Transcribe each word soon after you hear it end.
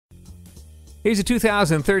Here's a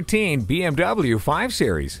 2013 BMW 5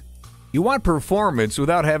 Series. You want performance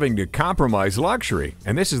without having to compromise luxury,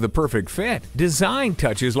 and this is the perfect fit. Design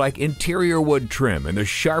touches like interior wood trim and the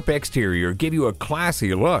sharp exterior give you a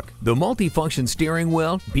classy look. The multifunction steering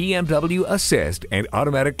wheel, BMW Assist, and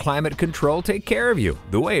automatic climate control take care of you.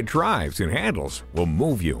 The way it drives and handles will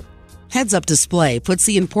move you. Heads-up display puts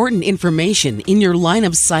the important information in your line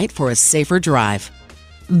of sight for a safer drive.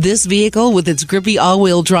 This vehicle with its grippy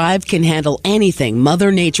all-wheel drive can handle anything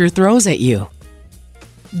Mother Nature throws at you.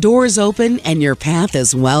 Doors open and your path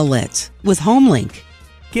is well lit with HomeLink.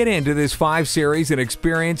 Get into this 5 Series and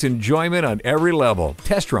experience enjoyment on every level.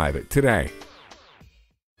 Test drive it today.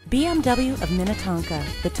 BMW of Minnetonka,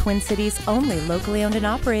 the Twin Cities' only locally owned and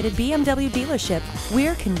operated BMW dealership.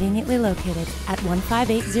 We're conveniently located at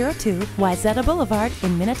 15802 Wayzata Boulevard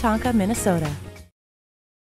in Minnetonka, Minnesota.